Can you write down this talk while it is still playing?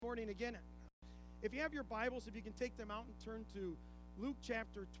morning again. If you have your Bibles, if you can take them out and turn to Luke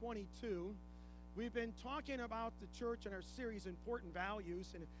chapter 22. We've been talking about the church and our series, Important Values,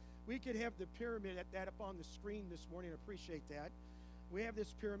 and if we could have the pyramid at that up on the screen this morning, I appreciate that. We have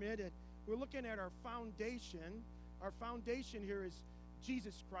this pyramid, and we're looking at our foundation. Our foundation here is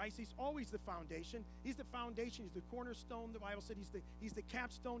Jesus Christ. He's always the foundation. He's the foundation. He's the cornerstone. The Bible said he's the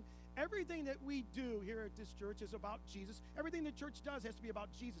capstone. Everything that we do here at this church is about Jesus. Everything the church does has to be about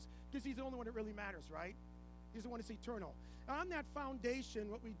Jesus because he's the only one that really matters, right? He's the one that's eternal. On that foundation,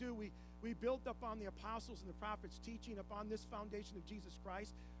 what we do, we build up on the apostles and the prophets' teaching upon this foundation of Jesus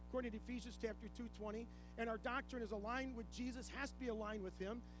Christ, according to Ephesians chapter 2:20. And our doctrine is aligned with Jesus, has to be aligned with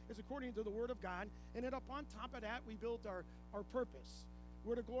him, is according to the Word of God. And then up on top of that, we build our purpose.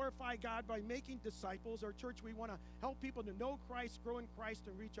 We're to glorify God by making disciples. Our church, we want to help people to know Christ, grow in Christ,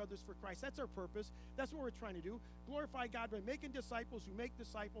 and reach others for Christ. That's our purpose. That's what we're trying to do. Glorify God by making disciples who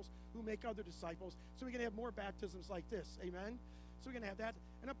make other disciples, so we can have more baptisms like this. Amen? So we're going to have that.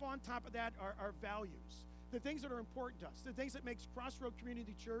 And up on top of that are our values, the things that are important to us, the things that makes Crossroads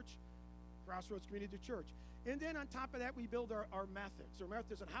Community Church. And then on top of that, we build our methods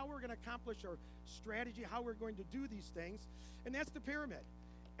and how we're going to accomplish our strategy, how we're going to do these things. And that's the pyramid.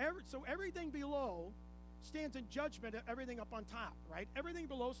 So everything below stands in judgment of everything up on top, right? Everything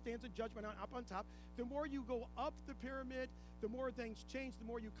below stands in judgment up on top. The more you go up the pyramid, the more things change. The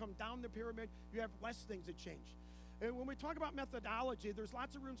more you come down the pyramid, you have less things that change. And when we talk about methodology, there's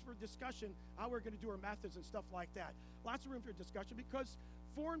lots of rooms for discussion, how we're going to do our methods and stuff like that. Lots of room for discussion because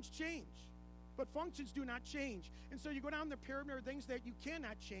forms change, but functions do not change. And so you go down the pyramid, there are things that you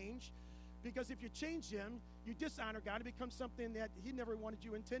cannot change, because if you change them, you dishonor God. It becomes something that he never wanted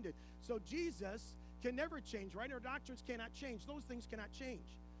you intended. So Jesus can never change, right? Our doctrines cannot change. Those things cannot change.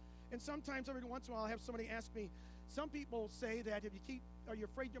 And sometimes, every once in a while, I'll have somebody ask me, some people say that if you are you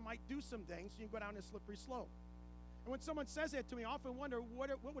afraid you might do some things, you can go down a slippery slope. And when someone says that to me, I often wonder, what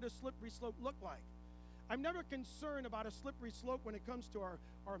would a slippery slope look like? I'm never concerned about a slippery slope when it comes to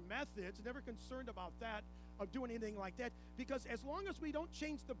our methods. Never concerned about that, of doing anything like that, because as long as we don't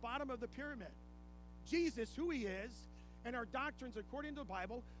change the bottom of the pyramid, Jesus, who he is, and our doctrines according to the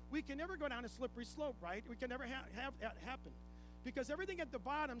Bible, we can never go down a slippery slope, right? We can never have that happen, because everything at the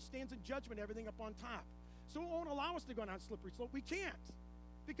bottom stands in judgment, everything up on top. So it won't allow us to go down a slippery slope. We can't,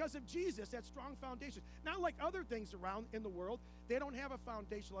 because of Jesus, that strong foundation. Not like other things around in the world. They don't have a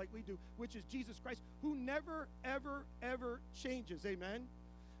foundation like we do, which is Jesus Christ, who never, ever, ever changes. Amen?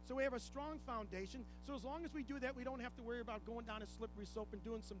 So we have a strong foundation. So as long as we do that, we don't have to worry about going down a slippery slope and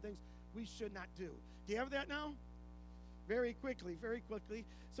doing some things we should not do. Do you have that now? Very quickly.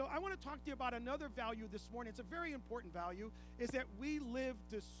 So I want to talk to you about another value this morning. It's a very important value, is that we live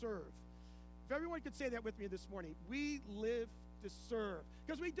to serve. If everyone could say that with me this morning. We live to serve.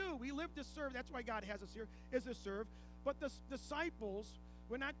 Because we do. We live to serve. That's why God has us here, is to serve. But the disciples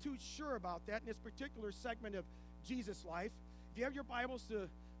were not too sure about that in this particular segment of Jesus' life. If you have your Bibles to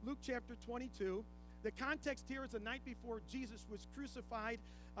Luke chapter 22, the context here is the night before Jesus was crucified.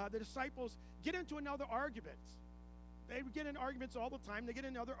 The disciples get into another argument. They get in arguments all the time. They get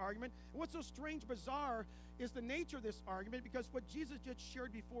in another argument. And what's so strange, bizarre, is the nature of this argument, because what Jesus just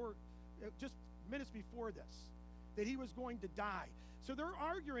shared before, just minutes before this, that he was going to die. So they're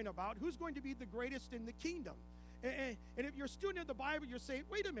arguing about who's going to be the greatest in the kingdom. And if you're a student of the Bible, you're saying,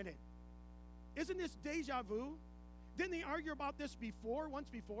 wait a minute, isn't this deja vu? Didn't they argue about this once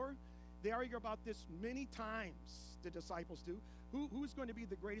before? They argue about this many times, the disciples do. Who's going to be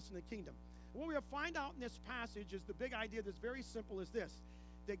the greatest in the kingdom? What we'll find out in this passage is the big idea that's very simple is this,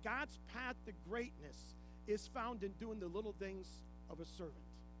 that God's path to greatness is found in doing the little things of a servant.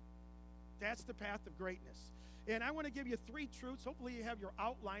 That's the path of greatness. And I want to give you 3 truths. Hopefully you have your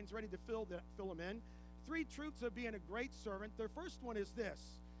outlines ready to fill them in. 3 truths of being a great servant. The first one is this,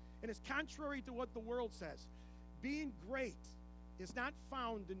 and it's contrary to what the world says. Being great is not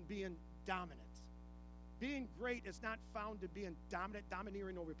found in being dominant. Being great is not found in being dominant,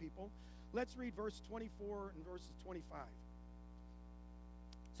 domineering over people. Let's read verse 24 and verses 25.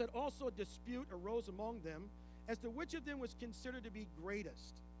 It said, also a dispute arose among them as to which of them was considered to be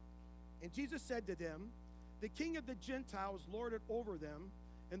greatest. And Jesus said to them, the king of the Gentiles lorded over them,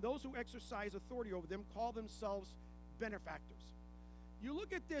 and those who exercise authority over them call themselves benefactors. You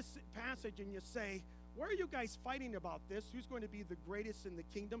look at this passage and you say, why are you guys fighting about this? Who's going to be the greatest in the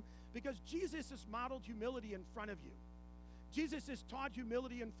kingdom? Because Jesus has modeled humility in front of you. Jesus has taught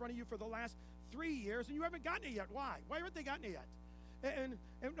humility in front of you for the last 3 years, and you haven't gotten it yet. Why? Why haven't they gotten it yet? And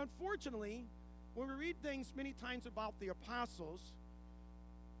unfortunately, when we read things many times about the apostles,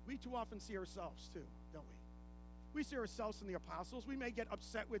 we too often see ourselves too, don't we? We see ourselves in the apostles. We may get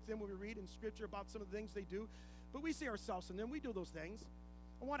upset with them when we read in Scripture about some of the things they do, but we see ourselves in them. We do those things.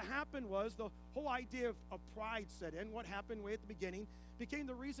 And what happened was the whole idea of pride set in. What happened way at the beginning became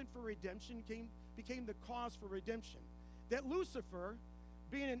the reason for redemption, became the cause for redemption. That Lucifer,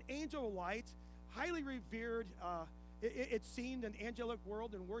 being an angel of light, highly revered, it seemed, an angelic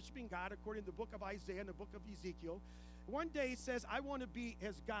world and worshiping God according to the book of Isaiah and the book of Ezekiel, one day he says, I want to be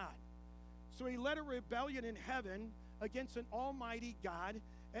as God. So he led a rebellion in heaven against an almighty God.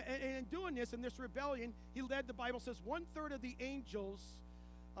 And in doing this, in this rebellion, he led, the Bible says, 1/3 of the angels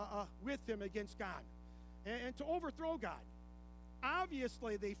with him against God and to overthrow God.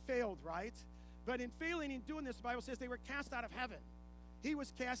 Obviously, they failed, right? But in failing in doing this, the Bible says they were cast out of heaven. He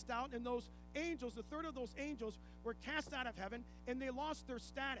was cast out, and those angels, 1/3 of those angels, were cast out of heaven, and they lost their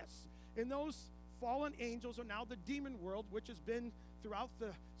status. And those fallen angels are now the demon world, which has been throughout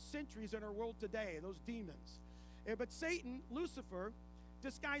the centuries in our world today, those demons. But Satan, Lucifer,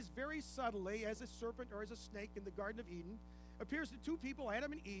 disguised very subtly as a serpent or as a snake in the Garden of Eden, appears to two people,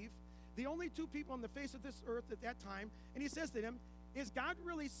 Adam and Eve, the only two people on the face of this earth at that time, and he says to them, is God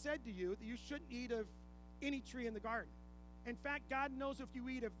really said to you that you shouldn't eat of any tree in the garden? In fact, God knows if you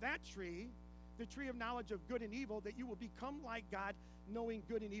eat of that tree, the tree of knowledge of good and evil, that you will become like God, knowing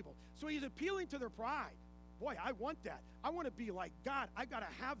good and evil. So he's appealing to their pride. Boy, I want that. I want to be like God. I got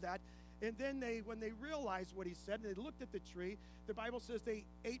to have that. And then when they realized what he said, and they looked at the tree, the Bible says they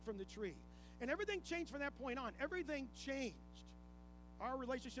ate from the tree. And everything changed from that point on. Everything changed. Our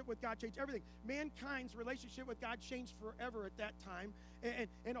relationship with God changed. Everything. Mankind's relationship with God changed forever at that time.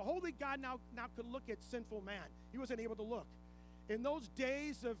 And a holy God now could look at sinful man. He wasn't able to look. And those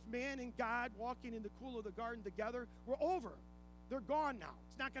days of man and God walking in the cool of the garden together were over. They're gone now.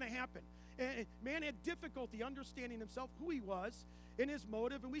 It's not going to happen. And man had difficulty understanding himself, who he was, and his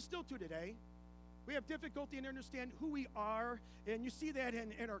motive, and we still do today. We have difficulty in understanding who we are, and you see that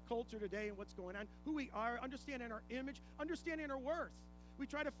in our culture today and what's going on. Who we are, understanding our image, understanding our worth. We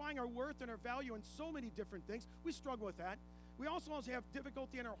try to find our worth and our value in so many different things. We struggle with that. We also have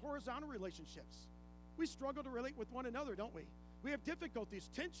difficulty in our horizontal relationships. We struggle to relate with one another, don't we? We have difficulties,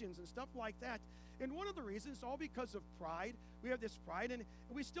 tensions, and stuff like that. And one of the reasons, all because of pride. We have this pride, and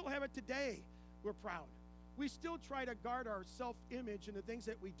we still have it today. We're proud. We still try to guard our self-image and the things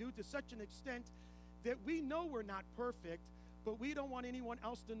that we do to such an extent that we know we're not perfect, but we don't want anyone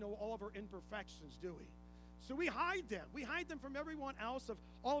else to know all of our imperfections, do we? So we hide them. We hide them from everyone else of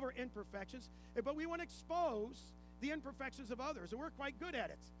all of our imperfections, but we want to expose the imperfections of others, and we're quite good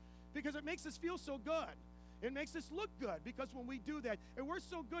at it because it makes us feel so good. It makes us look good because when we do that, and we're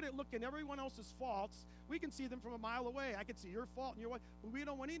so good at looking at everyone else's faults, we can see them from a mile away. I can see your fault and your wife, but we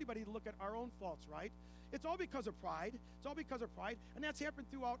don't want anybody to look at our own faults, right? It's all because of pride. It's all because of pride, and that's happened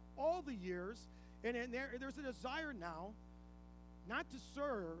throughout all the years. And there's a desire now not to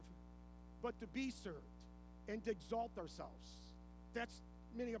serve, but to be served and to exalt ourselves. That's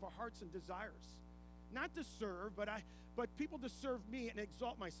many of our hearts and desires. Not to serve, but people to serve me and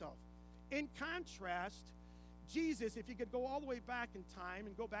exalt myself. In contrast, Jesus, if you could go all the way back in time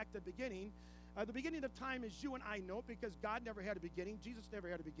and go back to the beginning of time as you and I know it, because God never had a beginning. Jesus never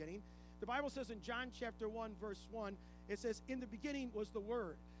had a beginning. The Bible says in John chapter 1, verse 1, it says, in the beginning was the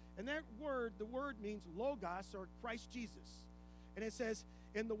Word. And that word, the word means Logos, or Christ Jesus. And it says,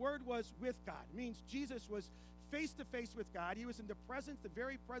 and the Word was with God. It means Jesus was face to face with God. He was in the presence, the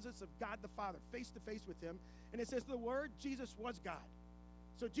very presence of God the Father, face to face with him. And it says the Word, Jesus was God.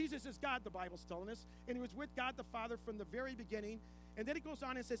 So Jesus is God, the Bible's telling us. And he was with God the Father from the very beginning. And then it goes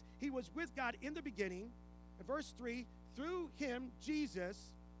on and says, he was with God in the beginning. In verse 3, through him, Jesus,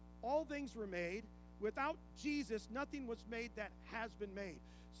 all things were made. Without Jesus, nothing was made that has been made.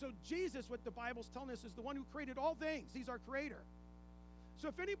 So Jesus, what the Bible's telling us, is the one who created all things. He's our creator. So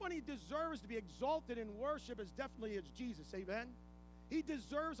if anybody deserves to be exalted in worship, it's Jesus, amen? He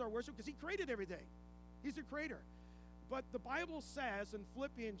deserves our worship because he created everything. He's the creator. But the Bible says in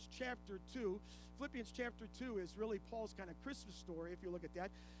Philippians chapter 2 is really Paul's kind of Christmas story, if you look at that.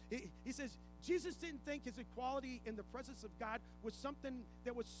 He says, Jesus didn't think his equality in the presence of God was something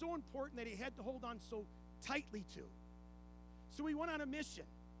that was so important that he had to hold on so tightly to. So he went on a mission.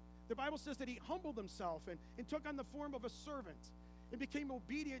 The Bible says that he humbled himself and took on the form of a servant and became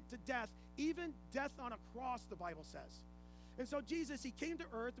obedient to death, even death on a cross, the Bible says. And so Jesus, he came to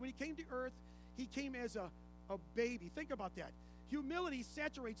earth. When he came to earth, he came as a baby. Think about that. Humility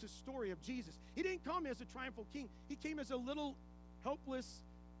saturates the story of Jesus. He didn't come as a triumphal king. He came as a little, helpless,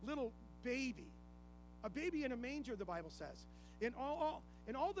 little baby. A baby in a manger, the Bible says. And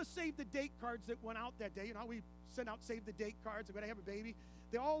all the save the date cards that went out that day, we sent out save the date cards. I'm going to have a baby.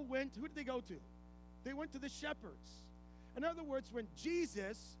 They all went, who did they go to? They went to the shepherds. In other words,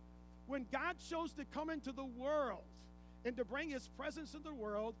 when God chose to come into the world and to bring his presence in the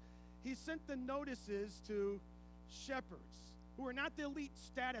world, he sent the notices to shepherds who were not the elite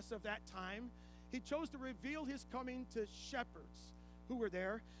status of that time. He chose to reveal his coming to shepherds who were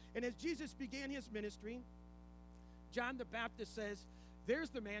there. And as Jesus began his ministry, John the Baptist says, "There's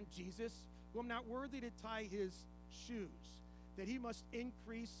the man Jesus, who I'm not worthy to tie his shoes, that he must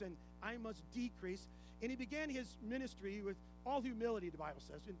increase and I must decrease." And he began his ministry with all humility, the Bible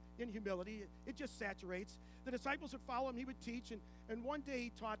says. In humility, it just saturates. The disciples would follow him. He would teach. And one day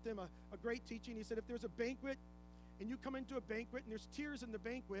he taught them a great teaching. He said, if there's a banquet and you come into a banquet and there's tiers in the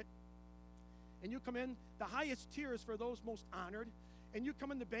banquet, and you come in, the highest tier is for those most honored. And you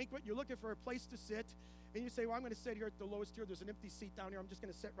come in the banquet, you're looking for a place to sit. And you say, well, I'm going to sit here at the lowest tier. There's an empty seat down here. I'm just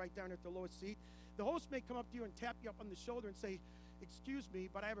going to sit right down at the lowest seat. The host may come up to you and tap you up on the shoulder and say, excuse me,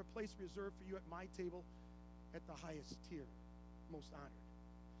 but I have a place reserved for you at my table at the highest tier, most honored.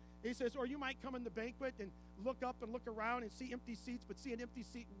 He says, or you might come in the banquet and look up and look around and see empty seats, but see an empty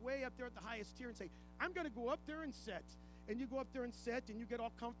seat way up there at the highest tier and say, I'm going to go up there and sit. And you go up there and sit and you get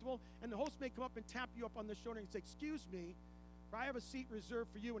all comfortable, and the host may come up and tap you up on the shoulder and say, excuse me, for I have a seat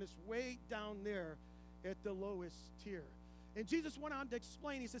reserved for you, and it's way down there at the lowest tier. And Jesus went on to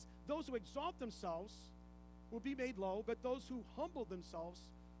explain, he says, those who exalt themselves will be made low, but those who humble themselves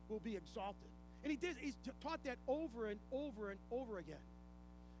will be exalted. And he taught that over and over and over again.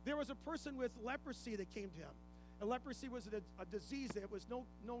 There was a person with leprosy that came to him. And leprosy was a disease that was no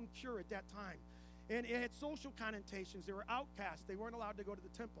known cure at that time. And it had social connotations. They were outcasts. They weren't allowed to go to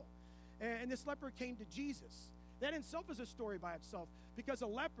the temple. And this leper came to Jesus. That in itself is a story by itself, because a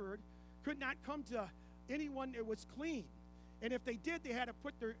leopard could not come to anyone that was clean. And if they did, they had to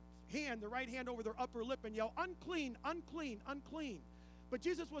put their right hand over their upper lip and yell, unclean, unclean, unclean. But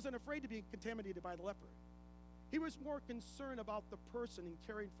Jesus wasn't afraid to be contaminated by the leper. He was more concerned about the person and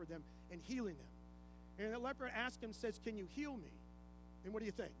caring for them and healing them. And the leper asked him, says, can you heal me? And what do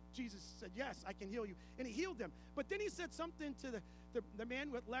you think? Jesus said, yes, I can heal you. And he healed them. But then he said something to the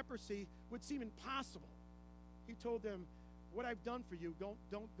man with leprosy would seem impossible. He told them, what I've done for you, don't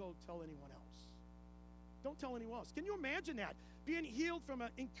go tell anyone else. Don't tell anyone else. Can you imagine that? Being healed from an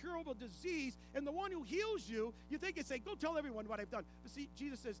incurable disease, and the one who heals you, you think he'd say, go tell everyone what I've done. But see,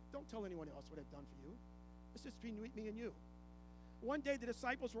 Jesus says, don't tell anyone else what I've done for you. It's just between me and you. One day the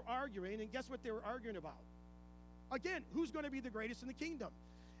disciples were arguing, and guess what they were arguing about? Again, who's going to be the greatest in the kingdom?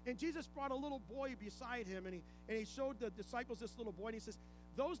 And Jesus brought a little boy beside him, and he showed the disciples this little boy, and he says,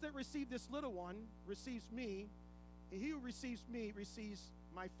 those that receive this little one receives me, and he who receives me receives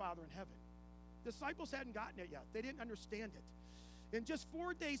my Father in heaven. Disciples hadn't gotten it yet. They didn't understand it. And just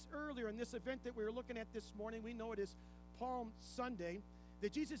 4 days earlier in this event that we were looking at this morning, we know it is Palm Sunday,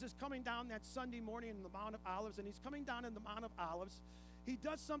 that Jesus is coming down that Sunday morning in the Mount of Olives, and he's coming down in the Mount of Olives. He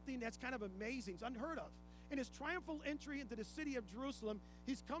does something that's kind of amazing. It's unheard of. In his triumphal entry into the city of Jerusalem,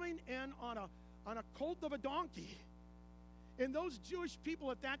 he's coming in on a colt of a donkey. And those Jewish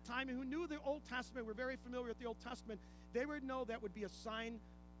people at that time who knew the Old Testament, were very familiar with the Old Testament, they would know that would be a sign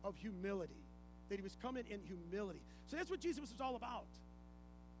of humility, that he was coming in humility. So that's what Jesus was all about,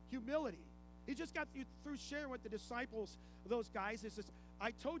 humility. He just got through sharing with the disciples, those guys. He says,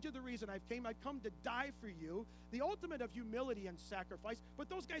 I told you the reason I've come to die for you, the ultimate of humility and sacrifice, but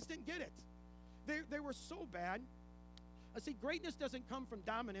those guys didn't get it. They were so bad. I see, greatness doesn't come from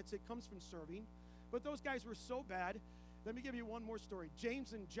dominance, it comes from serving. But those guys were so bad. Let me give you one more story.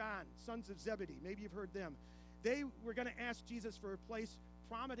 James and John, sons of Zebedee, maybe you've heard them. They were going to ask Jesus for a place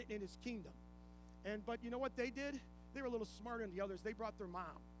prominent in his kingdom. But you know what they did? They were a little smarter than the others. They brought their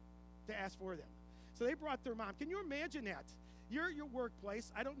mom to ask for them. So they brought their mom. Can you imagine that? You're at your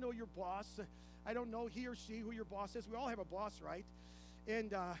workplace. I don't know your boss. I don't know he or she who your boss is. We all have a boss, right?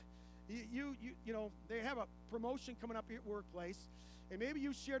 And you know, they have a promotion coming up at your workplace, and maybe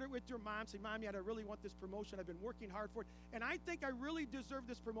you shared it with your mom, say, Mommy, I really want this promotion. I've been working hard for it, and I think I really deserve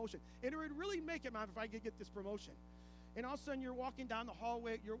this promotion. And it would really make it, Mom, if I could get this promotion. And all of a sudden, you're walking down the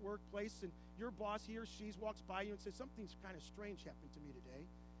hallway at your workplace, and your boss, he or she, walks by you and says, something's kind of strange happened to me today.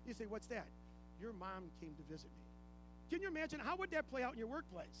 You say, what's that? Your mom came to visit me. Can you imagine? How would that play out in your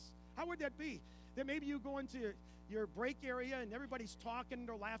workplace? How would that be? That maybe you go into your break area and everybody's talking and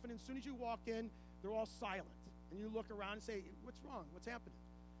they're laughing, and as soon as you walk in, they're all silent. And you look around and say, what's wrong? What's happening?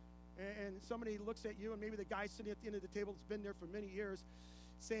 And somebody looks at you, and maybe the guy sitting at the end of the table that's been there for many years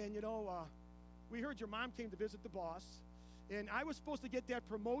saying, we heard your mom came to visit the boss, and I was supposed to get that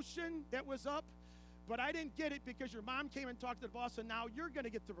promotion that was up, but I didn't get it because your mom came and talked to the boss, and now you're going to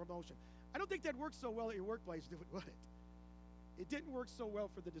get the promotion. I don't think that works so well at your workplace, would it? It didn't work so well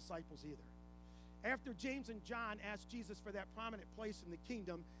for the disciples either. After James and John asked Jesus for that prominent place in the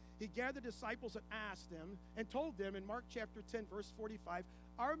kingdom, he gathered disciples and asked them and told them in Mark chapter 10, verse 45,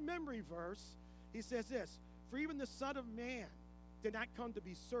 our memory verse, he says this, for even the Son of Man did not come to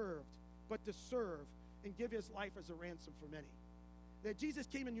be served, but to serve and give his life as a ransom for many. That Jesus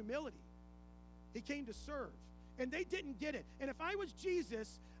came in humility. He came to serve. And they didn't get it. And if I was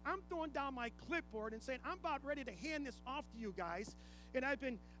Jesus, I'm throwing down my clipboard and saying, I'm about ready to hand this off to you guys. And I've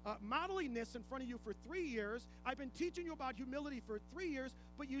been modeling this in front of you for 3 years. I've been teaching you about humility for 3 years,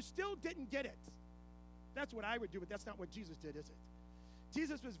 but you still didn't get it. That's what I would do, but that's not what Jesus did, is it?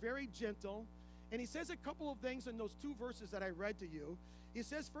 Jesus was very gentle, and he says a couple of things in those 2 verses that I read to you. He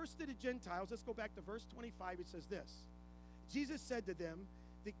says first to the Gentiles, let's go back to verse 25, it says this. Jesus said to them,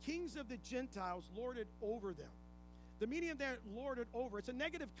 the kings of the Gentiles lorded over them. The meaning of that lorded over, it's a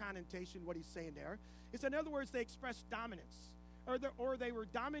negative connotation, what he's saying there. It's in other words, they expressed dominance, or they were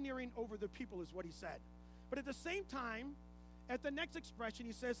domineering over the people is what he said. But at the same time, at the next expression,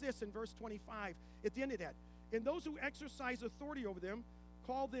 he says this in verse 25, at the end of that, and those who exercise authority over them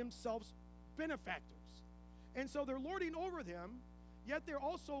call themselves benefactors. And so they're lording over them, yet they're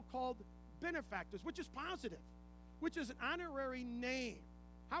also called benefactors, which is positive, which is an honorary name.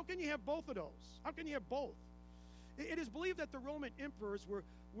 How can you have both of those? How can you have both? It is believed that the Roman emperors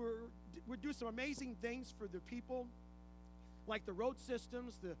would do some amazing things for the people, like the road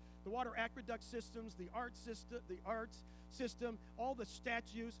systems, the water aqueduct systems, the arts system, all the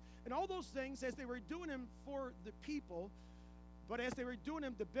statues, and all those things as they were doing them for the people, but as they were doing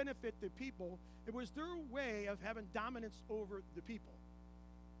them to benefit the people, it was their way of having dominance over the people.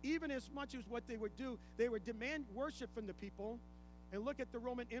 Even as much as what they would do, they would demand worship from the people and look at the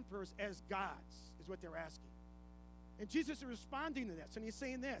Roman emperors as gods, is what they're asking. And Jesus is responding to this, and he's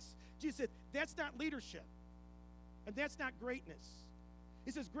saying this. Jesus said, that's not leadership, and that's not greatness.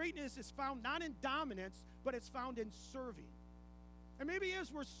 He says greatness is found not in dominance, but it's found in serving. And maybe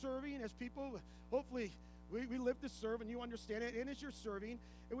as we're serving as people, hopefully we live to serve, and you understand it, and as you're serving,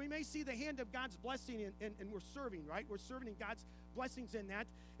 and we may see the hand of God's blessing, and we're serving, right? We're serving in God's blessings in that.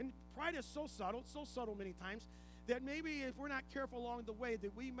 And pride is so subtle many times, that maybe if we're not careful along the way,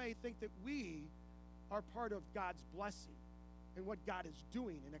 that we may think that we are part of God's blessing and what God is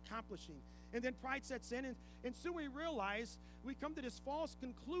doing and accomplishing. And then pride sets in, and soon we realize, we come to this false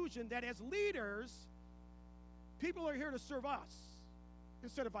conclusion that as leaders, people are here to serve us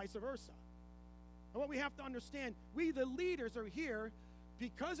instead of vice versa. And what we have to understand, we the leaders are here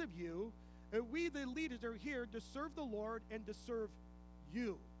because of you, and we the leaders are here to serve the Lord and to serve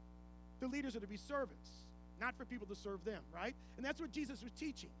you. The leaders are to be servants, not for people to serve them, right? And that's what Jesus was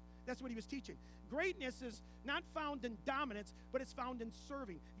teaching. That's what he was teaching. Greatness is not found in dominance, but it's found in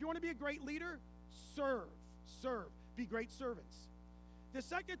serving. If you want to be a great leader, serve. Be great servants. The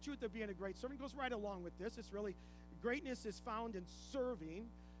second truth of being a great servant goes right along with this. It's really, greatness is found in serving.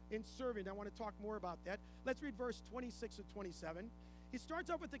 I want to talk more about that. Let's read verse 26 and 27. He starts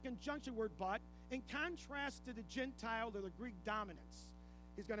off with the conjunction word but, in contrast to the Gentile or the Greek dominance.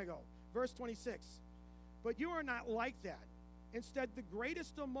 He's going to go. Verse 26. But you are not like that. Instead, the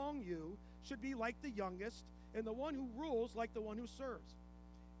greatest among you should be like the youngest, and the one who rules like the one who serves.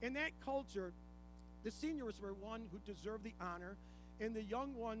 In that culture, the seniors were one who deserved the honor, and the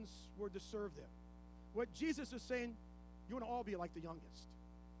young ones were to serve them. What Jesus is saying, you want to all be like the youngest.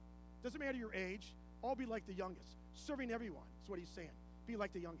 Doesn't matter your age, all be like the youngest. Serving everyone is what he's saying. Be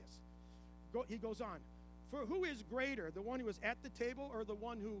like the youngest. He goes on. For who is greater, the one who is at the table or the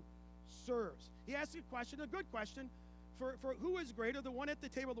one who serves? He asks a question, a good question. For who is greater, the one at the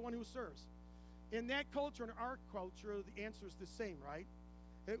table, the one who serves? In that culture, in our culture, the answer is the same, right?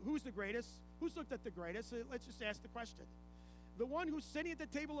 Who's the greatest? Who's looked at the greatest? Let's just ask the question. The one who's sitting at the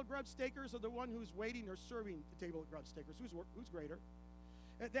table of grub stakers or the one who's waiting or serving the table of grub stakers? Who's greater?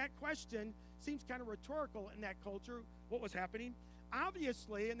 That question seems kind of rhetorical in that culture, what was happening.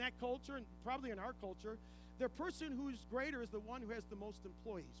 Obviously, in that culture, and probably in our culture, the person who's greater is the one who has the most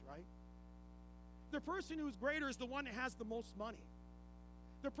employees, right? The person who's greater is the one that has the most money.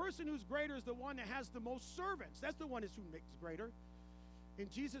 The person who's greater is the one that has the most servants. That's the one who makes greater.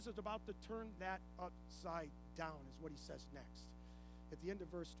 And Jesus is about to turn that upside down, is what he says next. At the end of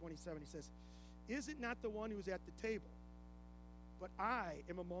verse 27, he says, is it not the one who's at the table? But I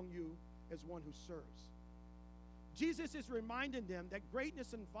am among you as one who serves. Jesus is reminding them that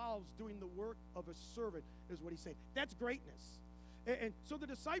greatness involves doing the work of a servant, is what he's saying. That's greatness. And so the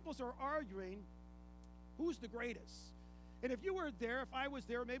disciples are arguing, who's the greatest? And if you were there, if I was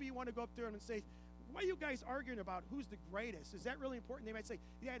there, maybe you want to go up there and say, why are you guys arguing about who's the greatest? Is that really important? They might say,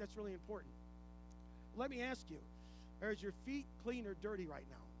 yeah, that's really important. Let me ask you, are your feet clean or dirty right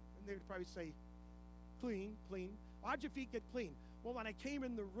now? And they would probably say, Clean, clean. How'd your feet get clean? Well, when I came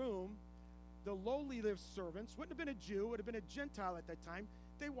in the room, the lowly lived servants, wouldn't have been a Jew, would have been a Gentile at that time,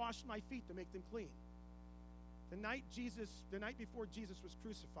 they washed my feet to make them clean. The night before Jesus was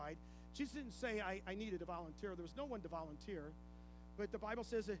crucified, Jesus didn't say I needed a volunteer. There was no one to volunteer. But the Bible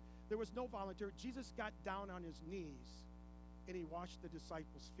says that there was no volunteer. Jesus got down on his knees and he washed the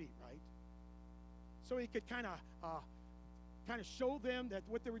disciples' feet, right? So he could kind of show them that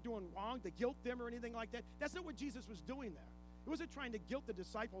what they were doing wrong, to guilt them or anything like that. That's not what Jesus was doing there. He wasn't trying to guilt the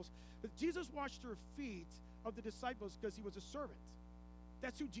disciples, but Jesus washed the feet of the disciples because he was a servant.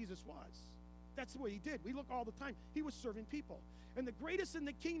 That's who Jesus was. That's what he did. We look all the time. He was serving people. And the greatest in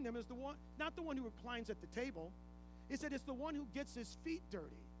the kingdom is the one, not the one who reclines at the table. He said it's the one who gets his feet dirty.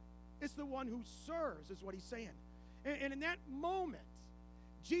 It's the one who serves, is what he's saying. And in that moment,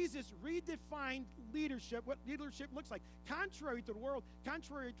 Jesus redefined leadership, what leadership looks like, contrary to the world,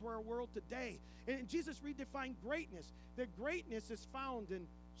 contrary to our world today. And Jesus redefined greatness. That greatness is found in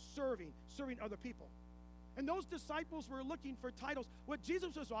serving other people. And those disciples were looking for titles. What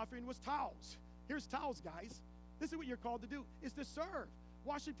Jesus was offering was towels. Here's towels, guys. This is what you're called to do, is to serve,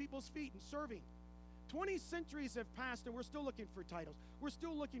 washing people's feet and serving. 20 centuries have passed and we're still looking for titles. We're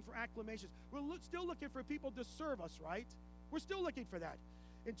still looking for acclamations. We're still looking for people to serve us, right? We're still looking for that.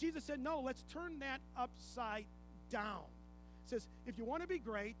 And Jesus said, no, let's turn that upside down. He says, if you want to be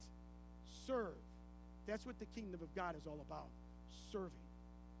great, serve. That's what the kingdom of God is all about.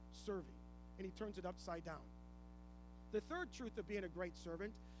 Serving. And he turns it upside down. The third truth of being a great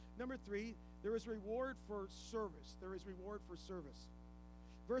servant, number 3, there is reward for service. There is reward for service.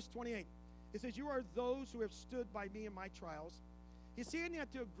 Verse 28, it says, you are those who have stood by me in my trials. He's saying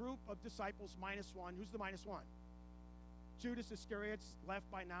that to a group of disciples minus one. Who's the minus one? Judas Iscariot's left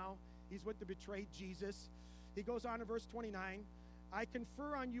by now. He's with to betray Jesus. He goes on in verse 29, I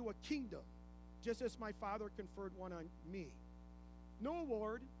confer on you a kingdom, just as my Father conferred one on me. No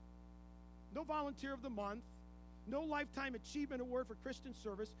award, no volunteer of the month, no lifetime achievement award for Christian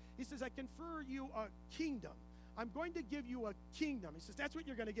service. He says, I confer you a kingdom. I'm going to give you a kingdom. He says, that's what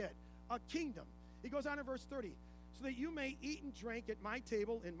you're going to get, a kingdom. He goes on in verse 30, so that you may eat and drink at my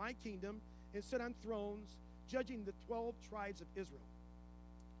table in my kingdom and sit on thrones, judging the 12 tribes of Israel.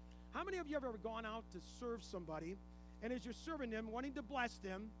 How many of you have ever gone out to serve somebody, and as you're serving them, wanting to bless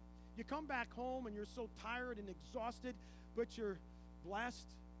them, you come back home and you're so tired and exhausted, but you're blessed,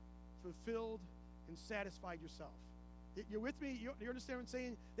 fulfilled, and satisfied yourself? You're with me? You understand what I'm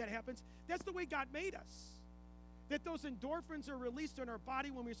saying? That happens. That's the way God made us. That those endorphins are released in our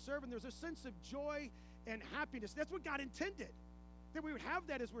body when we serve, and there's a sense of joy and happiness. That's what God intended. That we would have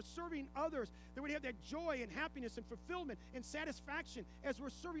that as we're serving others. That we'd have that joy and happiness and fulfillment and satisfaction as we're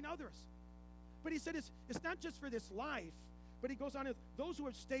serving others. But he said it's not just for this life, but he goes on with those who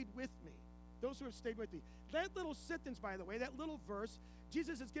have stayed with me. Those who have stayed with me. That little sentence, by the way, that little verse,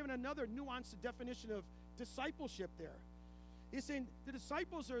 Jesus has given another nuanced definition of discipleship there. He's saying the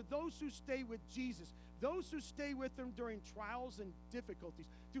disciples are those who stay with Jesus, those who stay with him during trials and difficulties,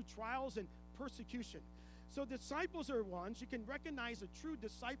 through trials and persecution. So disciples are ones you can recognize a true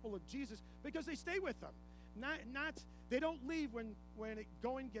disciple of Jesus because they stay with them. Not they don't leave when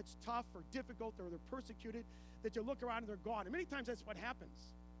going gets tough or difficult or they're persecuted, that you look around and they're gone. And many times that's what happens.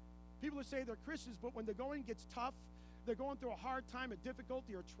 People who say they're Christians, but when the going gets tough, they're going through a hard time, a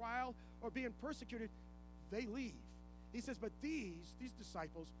difficulty or trial or being persecuted, they leave. He says, but these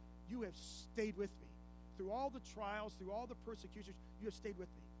disciples, you have stayed with me. Through all the trials, through all the persecutions, you have stayed with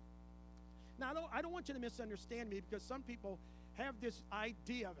me. Now, I don't want you to misunderstand me, because some people have this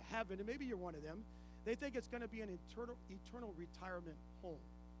idea of heaven, and maybe you're one of them. They think it's going to be an eternal retirement home.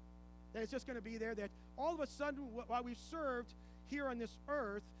 That it's just going to be there, that all of a sudden, while we've served here on this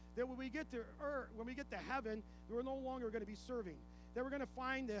earth, that when we get to heaven, we're no longer going to be serving. That we're going to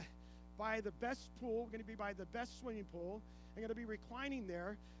by the best pool, we're going to be by the best swimming pool, and going to be reclining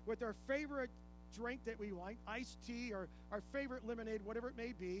there with our favorite drink that we like, iced tea or our favorite lemonade, whatever it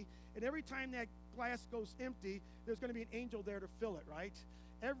may be. And every time that glass goes empty, there's going to be an angel there to fill it, right?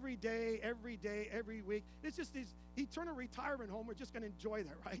 Every day, every week. It's just this eternal retirement home. We're just going to enjoy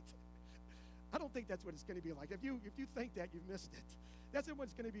that, right? I don't think that's what it's going to be like. If you think that, you've missed it. That's what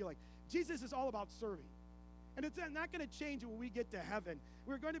it's going to be like. Jesus is all about serving. And it's not going to change when we get to heaven.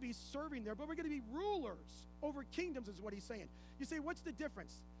 We're going to be serving there, but we're going to be rulers over kingdoms, is what he's saying. You say, what's the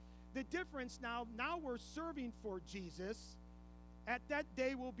difference? The difference now we're serving for Jesus. At that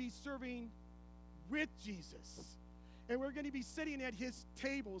day, we'll be serving with Jesus. And we're going to be sitting at his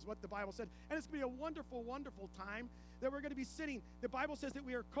table, is what the Bible said. And it's going to be a wonderful, wonderful time that we're going to be sitting. The Bible says that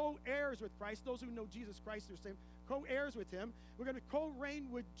we are co-heirs with Christ. Those who know Jesus Christ are saying co-heirs with him. We're going to co-reign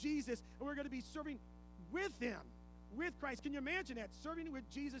with Jesus, and we're going to be serving with him, with Christ. Can you imagine that? Serving with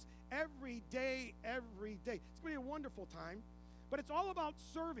Jesus every day, every day. It's going to be a wonderful time, but it's all about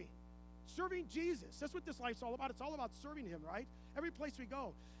serving. Serving Jesus. That's what this life's all about. It's all about serving him, right? Every place we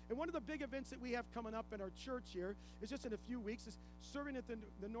go. And one of the big events that we have coming up in our church here is just in a few weeks is serving at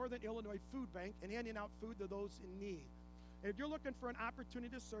the Northern Illinois Food Bank and handing out food to those in need. And if you're looking for an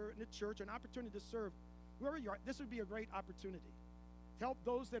opportunity to serve in the church, an opportunity to serve wherever you are, this would be a great opportunity. To help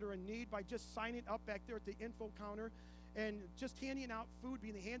those that are in need by just signing up back there at the info counter and just handing out food,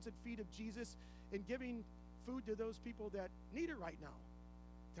 being the hands and feet of Jesus, and giving food to those people that need it right now.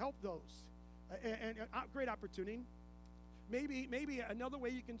 To help those. And a great opportunity. Maybe another way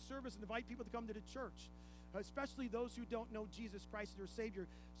you can serve is invite people to come to the church, especially those who don't know Jesus Christ as their Savior,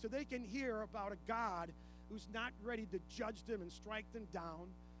 so they can hear about a God who's not ready to judge them and strike them down,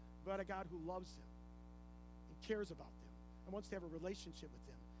 but a God who loves them and cares about them and wants to have a relationship with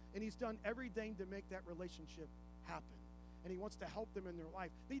them. And he's done everything to make that relationship happen. And he wants to help them in their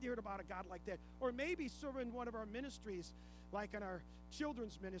life. They need to hear about a God like that. Or maybe serving one of our ministries, like in our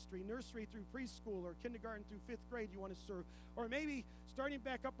children's ministry, nursery through preschool, or kindergarten through 5th grade, you want to serve. Or maybe starting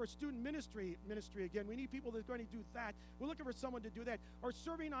back up our student ministry again. We need people that are going to do that. We're looking for someone to do that. Or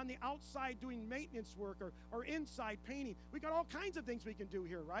serving on the outside doing maintenance work, or inside painting. We got all kinds of things we can do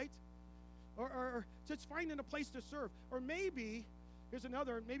here, right? Or just finding a place to serve. Or maybe, here's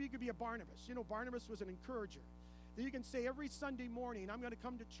another, maybe you could be a Barnabas. You know, Barnabas was an encourager. That you can say every Sunday morning, I'm going to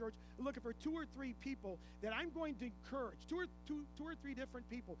come to church looking for 2 or 3 people that I'm going to encourage, two or three different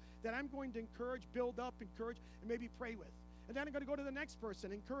people that I'm going to encourage, build up, encourage, and maybe pray with. And then I'm going to go to the next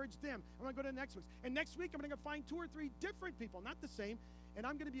person, encourage them. I'm going to go to the next one. And next week, I'm going to find 2 or 3 different people, not the same, and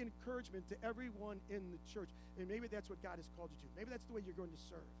I'm going to be an encouragement to everyone in the church. And maybe that's what God has called you to. Maybe that's the way you're going to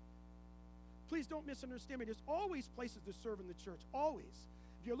serve. Please don't misunderstand me. There's always places to serve in the church, always.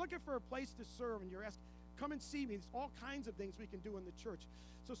 If you're looking for a place to serve and you're asking, come and see me. There's all kinds of things we can do in the church.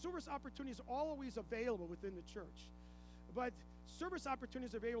 So service opportunities are always available within the church. But service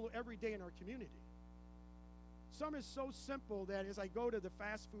opportunities are available every day in our community. Some is so simple that as I go to the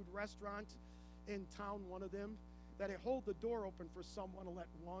fast food restaurant in town, one of them, that I hold the door open for someone to let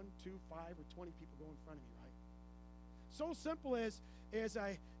 1, 2, 5, or 20 people go in front of me, right? So simple as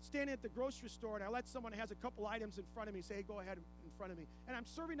I stand at the grocery store and I let someone who has a couple items in front of me say, hey, go ahead in front of me. And I'm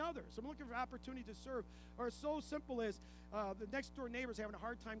serving others. I'm looking for opportunity to serve. Or so simple as the next door neighbor's having a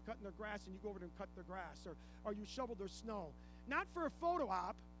hard time cutting their grass and you go over there and cut their grass. Or you shovel their snow. Not for a photo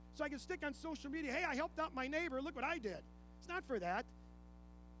op so I can stick on social media, hey, I helped out my neighbor, look what I did. It's not for that.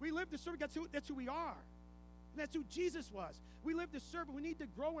 We live to serve. That's who we are. And that's who Jesus was. We live to serve, but we need to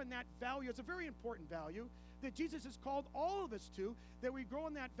grow in that value. It's a very important value that Jesus has called all of us to, that we grow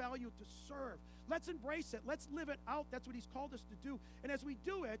in that value to serve. Let's embrace it. Let's live it out. That's what he's called us to do. And as we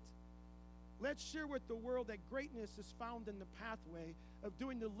do it, let's share with the world that greatness is found in the pathway of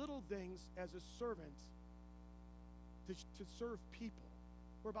doing the little things as a servant to serve people.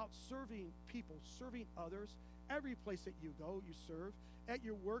 We're about serving people, serving others. Every place that you go, you serve. At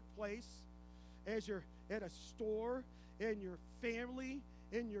your workplace, as you're at a store, in your family,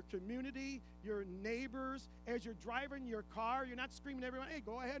 in your community, your neighbors, as you're driving your car, you're not screaming at everyone, hey,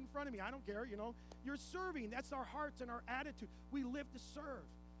 go ahead in front of me, I don't care, you know. You're serving. That's our hearts and our attitude. We live to serve.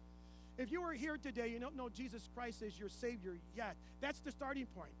 If you are here today, you don't know Jesus Christ as your Savior yet. That's the starting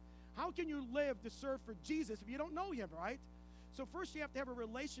point. How can you live to serve for Jesus if you don't know him, right? So first you have to have a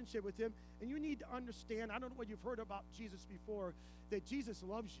relationship with him, and you need to understand, I don't know what you've heard about Jesus before, that Jesus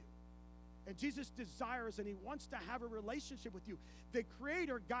loves you. And Jesus desires and he wants to have a relationship with you. The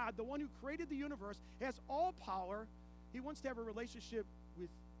Creator God, the one who created the universe, has all power. He wants to have a relationship with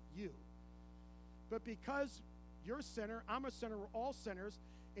you. But because you're a sinner, I'm a sinner, we're all sinners,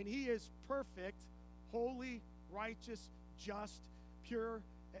 and he is perfect, holy, righteous, just, pure,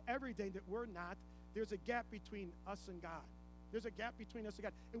 everything that we're not, there's a gap between us and God. There's a gap between us and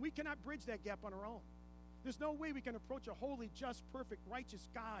God. And we cannot bridge that gap on our own. There's no way we can approach a holy, just, perfect, righteous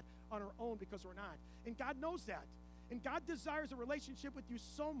God on our own because we're not. And God knows that. And God desires a relationship with you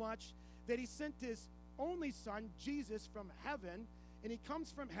so much that he sent his only son, Jesus, from heaven. And he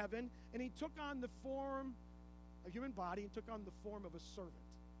comes from heaven, and he took on the form, a human body, and took on the form of a servant.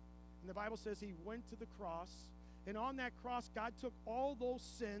 And the Bible says he went to the cross, and on that cross, God took all those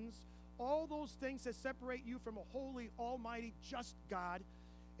sins, all those things that separate you from a holy, almighty, just God,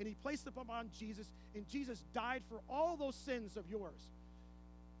 and he placed them upon Jesus, and Jesus died for all those sins of yours.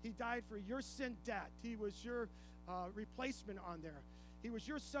 He died for your sin debt. He was your replacement on there. He was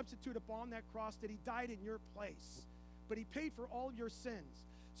your substitute upon that cross, that he died in your place. But he paid for all your sins,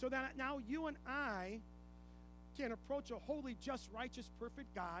 so that now you and I can approach a holy, just, righteous,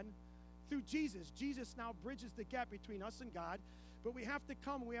 perfect God through Jesus. Jesus now bridges the gap between us and God, but we have to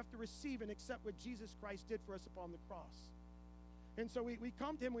come and we have to receive and accept what Jesus Christ did for us upon the cross. And so we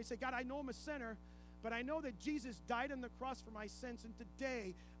come to him and we say, God, I know I'm a sinner, but I know that Jesus died on the cross for my sins, and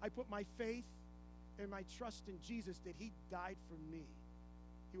today I put my faith and my trust in Jesus, that he died for me.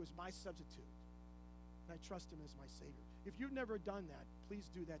 He was my substitute, and I trust him as my Savior. If you've never done that, please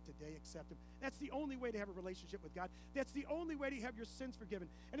do that today. Accept him. That's the only way to have a relationship with God. That's the only way to have your sins forgiven.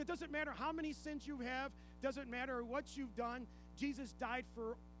 And it doesn't matter how many sins you have, doesn't matter what you've done. Jesus died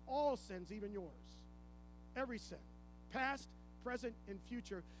for all sins, even yours. Every sin, past, present, and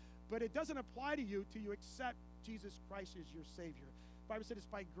future. But it doesn't apply to you till you accept Jesus Christ as your Savior. The Bible said it's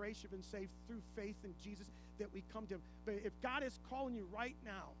by grace you've been saved through faith in Jesus that we come to him. But if God is calling you right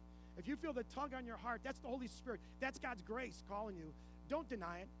now, if you feel the tug on your heart, that's the Holy Spirit. That's God's grace calling you. Don't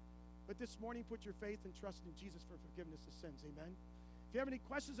deny it. But this morning, put your faith and trust in Jesus for forgiveness of sins. Amen. If you have any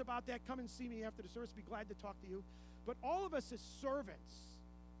questions about that, come and see me after the service. Be glad to talk to you. But all of us as servants,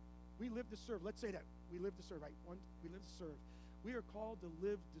 we live to serve. Let's say that. We live to serve, right? We live to serve. We are called to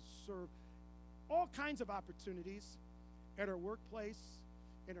live to serve all kinds of opportunities at our workplace,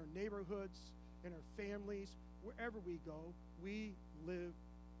 in our neighborhoods, in our families, wherever we go. We live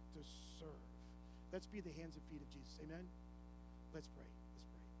to serve. Let's be the hands and feet of Jesus. Amen. Let's pray. Let's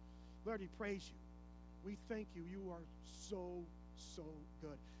pray. Lord, we praise you. We thank you. You are so, so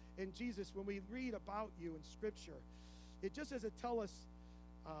good. And Jesus, when we read about you in Scripture, it just doesn't tell us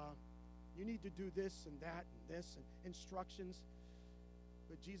you need to do this and that and this and instructions.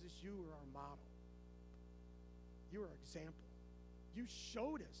 But Jesus, you are our model. You are our example. You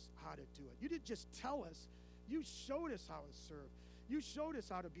showed us how to do it. You didn't just tell us. You showed us how to serve. You showed us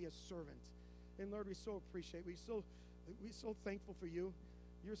how to be a servant. And Lord, we so appreciate. We're so thankful for you.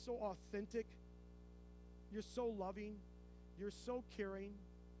 You're so authentic. You're so loving. You're so caring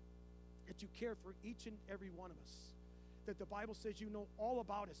that you care for each and every one of us. That the Bible says you know all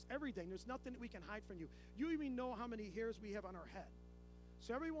about us, everything. There's nothing that we can hide from you. You even know how many hairs we have on our head.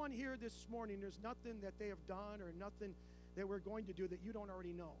 So everyone here this morning, there's nothing that they have done or nothing that we're going to do that you don't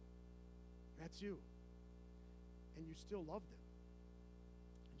already know. That's you. And you still love them.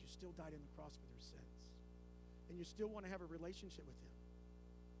 And you still died on the cross for their sins. And you still want to have a relationship with them.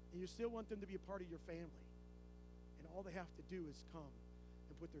 And you still want them to be a part of your family. And all they have to do is come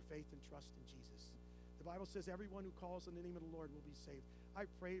and put their faith and trust in Jesus. The Bible says everyone who calls on the name of the Lord will be saved. I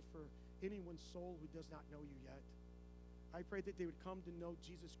pray for anyone's soul who does not know you yet. I pray that they would come to know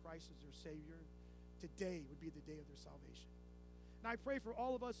Jesus Christ as their Savior. Today would be the day of their salvation. And I pray for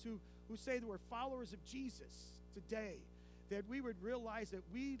all of us who say that we're followers of Jesus today, that we would realize that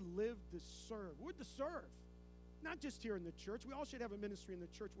we live to serve. We're to serve. Not just here in the church. We all should have a ministry in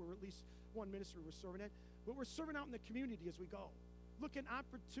the church where at least one ministry we're serving at. But we're serving out in the community as we go. Looking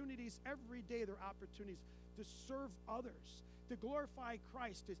opportunities every day. There are opportunities to serve others, to glorify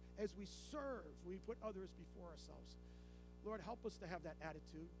Christ as we serve. We put others before ourselves. Lord, help us to have that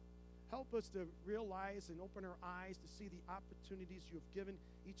attitude. Help us to realize and open our eyes to see the opportunities you have given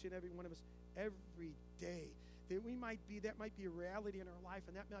each and every one of us every day. That might be a reality in our life,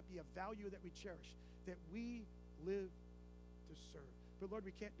 and that might be a value that we cherish, that we live to serve. But Lord,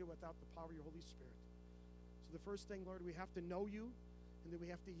 we can't do it without the power of your Holy Spirit. So the first thing, Lord, we have to know you, and then we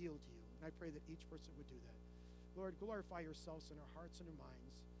have to yield to you. And I pray that each person would do that. Lord, glorify yourselves in our hearts and our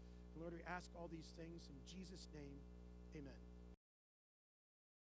minds. And Lord, we ask all these things in Jesus' name. Amen.